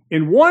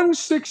 In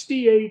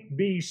 168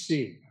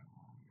 BC,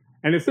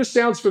 and if this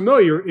sounds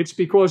familiar, it's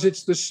because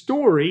it's the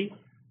story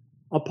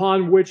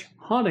upon which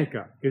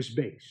Hanukkah is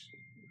based.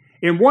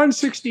 In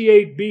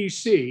 168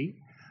 BC,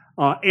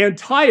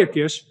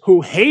 Antiochus,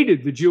 who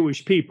hated the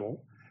Jewish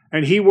people,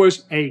 and he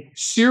was a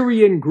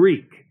Syrian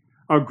Greek,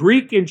 a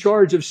Greek in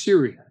charge of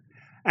Syria,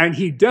 and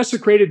he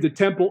desecrated the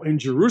temple in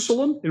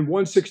Jerusalem in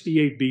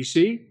 168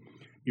 BC.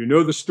 You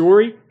know the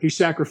story. He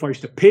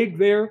sacrificed a pig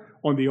there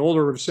on the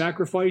altar of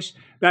sacrifice.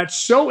 That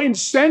so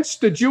incensed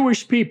the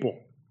Jewish people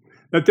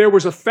that there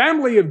was a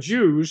family of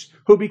Jews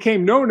who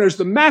became known as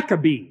the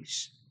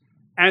Maccabees,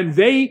 and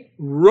they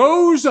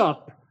rose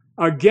up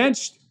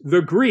against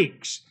the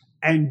Greeks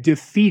and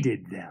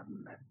defeated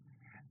them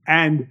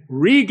and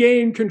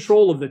regained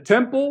control of the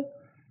temple,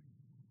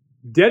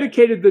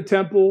 dedicated the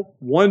temple.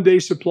 1 day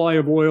supply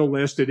of oil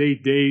lasted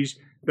 8 days.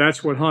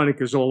 That's what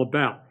Hanukkah is all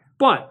about.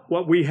 But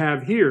what we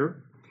have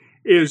here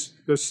is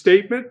the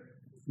statement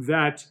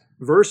that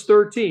verse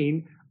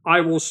 13,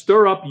 I will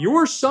stir up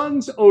your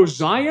sons, O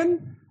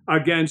Zion,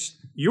 against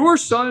your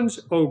sons,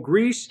 O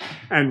Greece,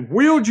 and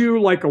wield you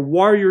like a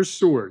warrior's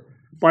sword.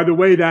 By the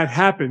way, that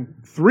happened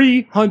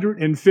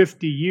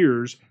 350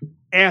 years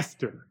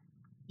after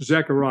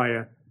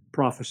Zechariah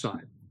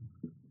prophesied.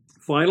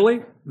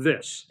 Finally,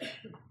 this.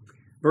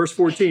 Verse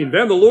 14,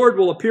 then the Lord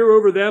will appear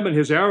over them, and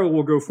his arrow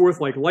will go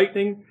forth like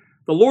lightning.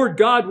 The Lord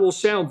God will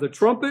sound the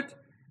trumpet,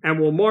 and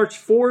will march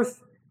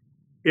forth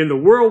in the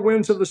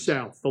whirlwinds of the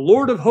south. The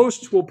Lord of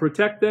hosts will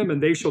protect them,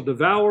 and they shall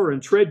devour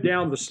and tread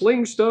down the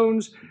sling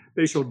stones.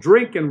 They shall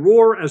drink and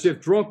roar as if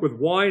drunk with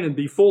wine, and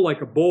be full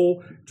like a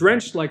bowl,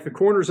 drenched like the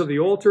corners of the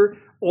altar.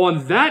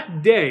 On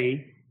that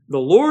day, the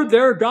Lord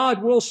their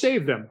God will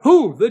save them.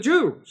 Who? The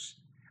Jews.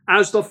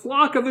 As the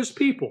flock of his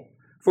people,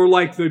 For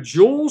like the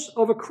jewels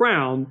of a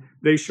crown,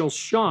 they shall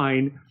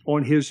shine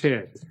on his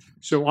head.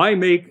 So I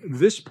make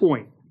this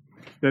point,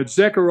 that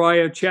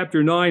Zechariah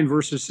chapter 9,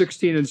 verses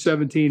 16 and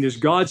 17 is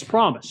God's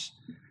promise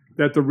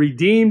that the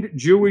redeemed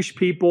Jewish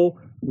people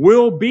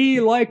will be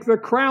like the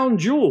crown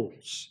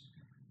jewels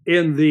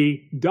in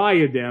the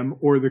diadem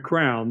or the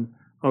crown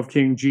of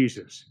King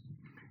Jesus.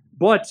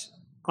 But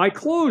I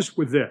close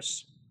with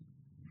this.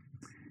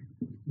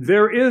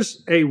 There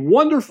is a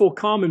wonderful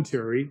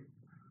commentary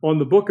on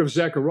the book of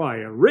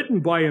Zechariah written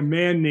by a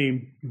man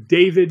named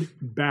David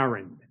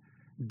Barron.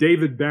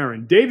 David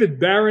Barron. David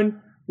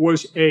Barron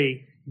was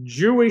a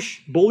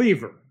Jewish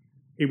believer.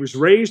 He was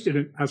raised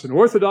as an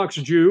Orthodox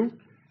Jew.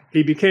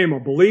 He became a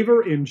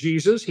believer in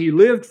Jesus. He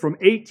lived from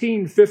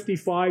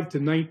 1855 to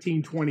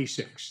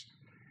 1926.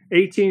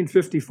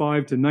 1855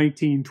 to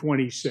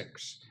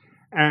 1926.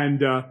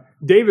 And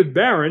David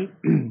Barron,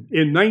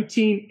 in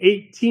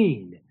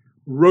 1918,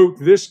 wrote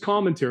this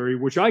commentary,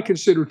 which I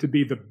consider to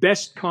be the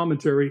best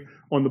commentary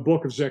on the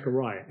book of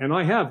Zechariah. And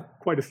I have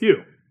quite a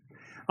few.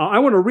 I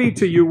want to read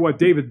to you what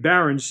David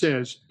Barron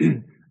says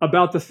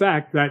about the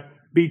fact that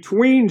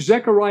between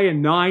Zechariah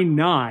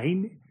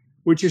 9:9,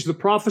 which is the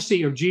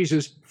prophecy of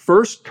Jesus'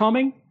 first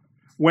coming,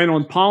 when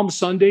on Palm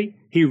Sunday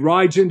he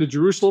rides into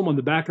Jerusalem on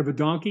the back of a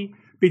donkey,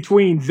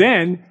 between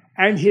then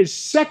and his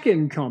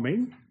second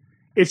coming,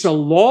 it's a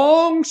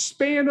long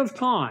span of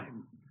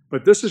time.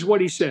 But this is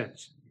what he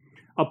says.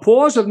 A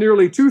pause of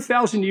nearly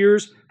 2,000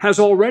 years has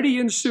already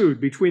ensued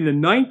between the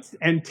 9th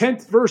and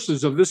 10th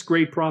verses of this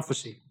great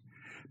prophecy.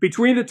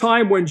 Between the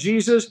time when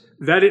Jesus,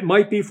 that it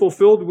might be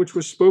fulfilled, which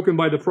was spoken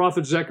by the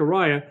prophet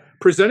Zechariah,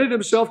 presented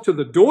himself to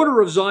the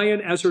daughter of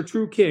Zion as her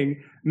true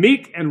king,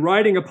 meek and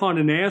riding upon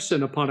an ass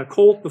and upon a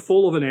colt the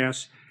foal of an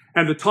ass,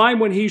 and the time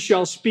when he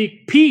shall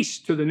speak peace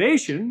to the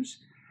nations,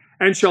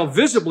 and shall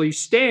visibly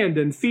stand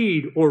and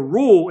feed or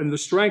rule in the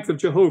strength of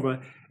Jehovah,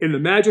 in the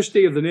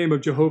majesty of the name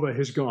of Jehovah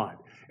his God.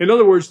 In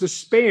other words, the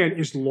span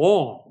is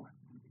long.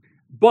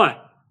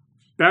 But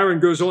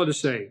Barron goes on to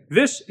say,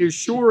 this is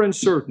sure and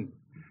certain,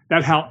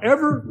 that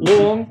however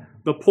long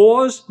the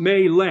pause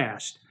may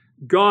last,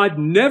 God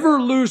never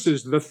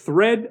loses the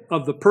thread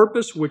of the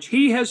purpose which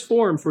he has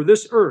formed for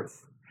this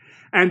earth.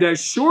 And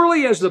as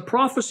surely as the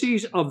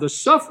prophecies of the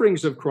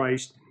sufferings of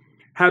Christ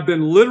have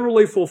been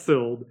literally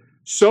fulfilled,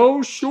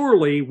 so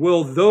surely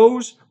will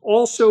those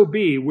also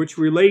be which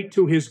relate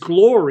to his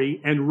glory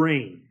and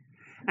reign.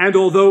 And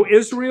although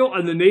Israel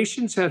and the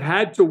nations have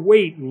had to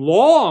wait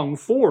long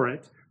for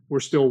it, we're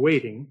still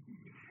waiting,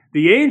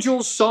 the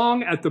angels'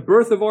 song at the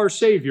birth of our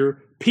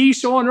Savior,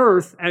 peace on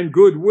earth and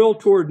goodwill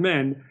toward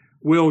men,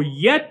 will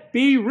yet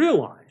be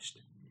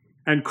realized.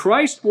 And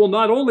Christ will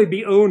not only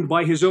be owned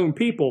by his own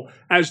people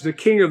as the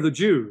King of the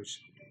Jews,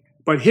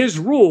 but his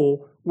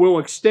rule will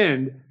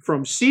extend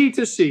from sea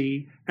to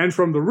sea and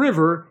from the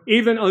river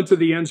even unto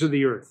the ends of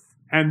the earth.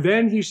 And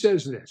then he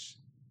says this,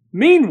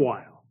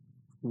 meanwhile,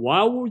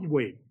 while we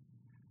wait,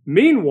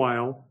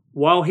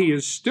 while he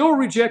is still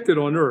rejected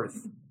on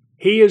earth,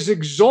 he is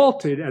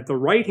exalted at the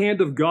right hand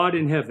of God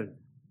in heaven.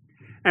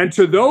 And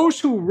to those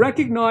who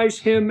recognize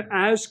him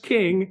as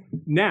king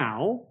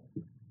now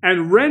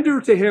and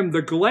render to him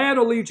the glad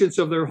allegiance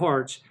of their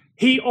hearts,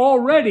 he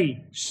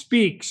already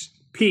speaks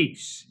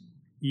peace.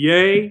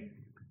 Yea,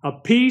 a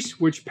peace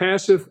which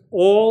passeth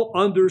all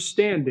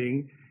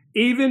understanding,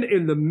 even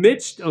in the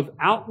midst of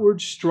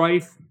outward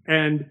strife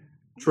and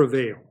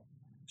travail,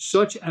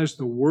 such as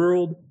the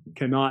world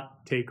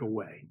cannot take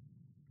away.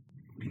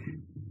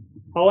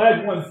 I'll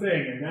add one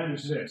thing, and that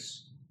is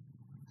this.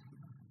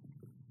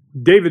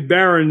 David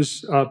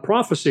Barron's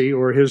prophecy,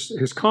 or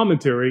his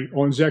commentary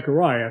on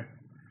Zechariah,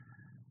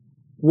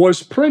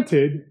 was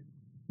printed,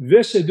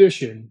 this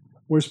edition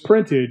was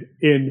printed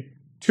in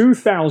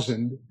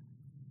 2000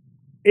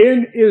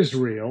 in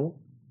Israel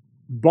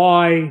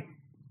by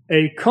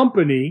a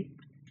company,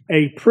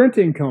 a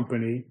printing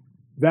company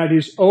that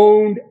is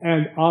owned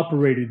and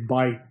operated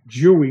by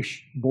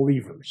Jewish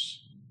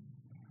believers.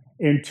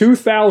 In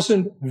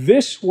 2000,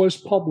 this was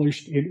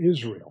published in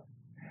Israel.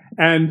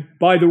 And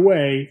by the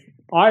way,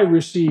 I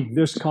received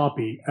this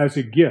copy as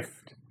a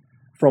gift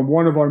from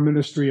one of our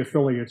ministry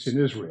affiliates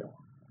in Israel,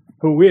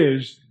 who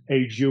is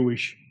a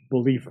Jewish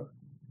believer.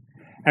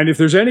 And if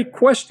there's any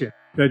question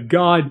that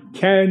God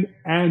can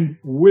and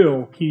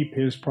will keep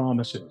his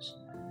promises,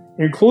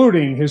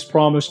 including his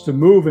promise to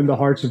move in the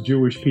hearts of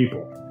Jewish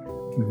people,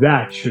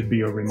 that should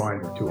be a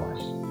reminder to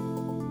us.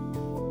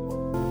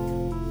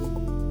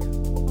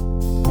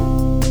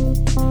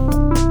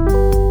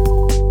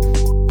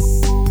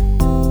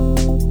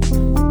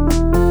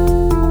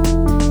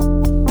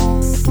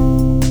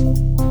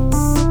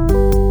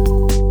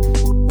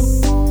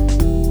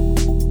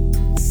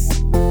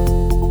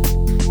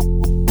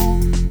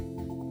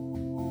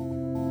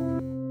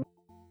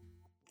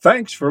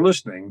 Thanks for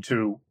listening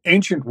to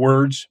Ancient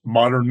Words,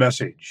 Modern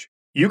Message.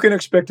 You can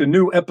expect a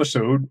new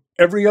episode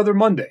every other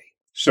Monday,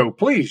 so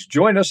please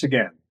join us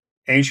again.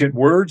 Ancient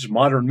Words,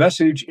 Modern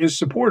Message is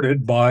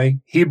supported by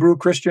Hebrew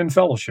Christian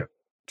Fellowship.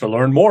 To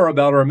learn more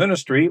about our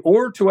ministry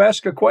or to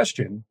ask a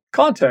question,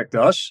 contact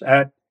us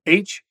at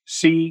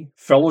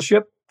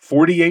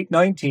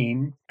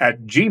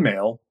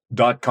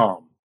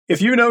hcfellowship4819@gmail.com.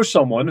 If you know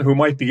someone who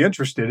might be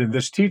interested in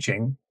this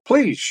teaching,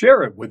 please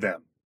share it with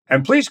them.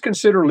 And please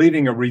consider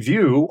leaving a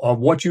review of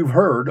what you've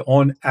heard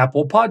on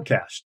Apple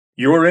Podcasts.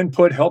 Your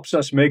input helps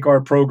us make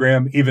our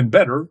program even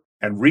better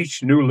and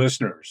reach new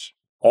listeners.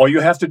 All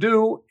you have to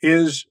do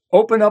is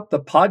open up the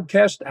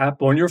podcast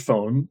app on your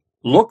phone,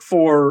 look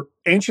for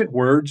Ancient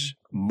Words,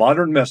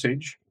 Modern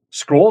Message,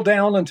 scroll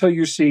down until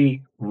you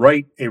see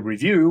Write a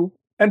Review,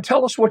 and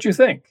tell us what you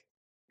think.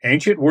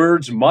 Ancient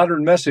Words,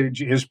 Modern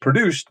Message is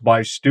produced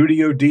by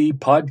Studio D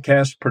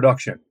Podcast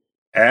Production.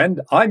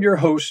 And I'm your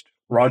host,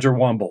 Roger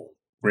Womble,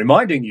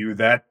 reminding you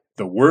that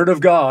the Word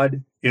of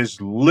God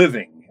is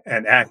living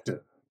and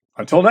active.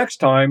 Until next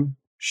time,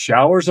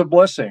 showers of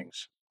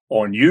blessings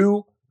on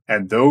you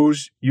and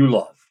those you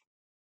love.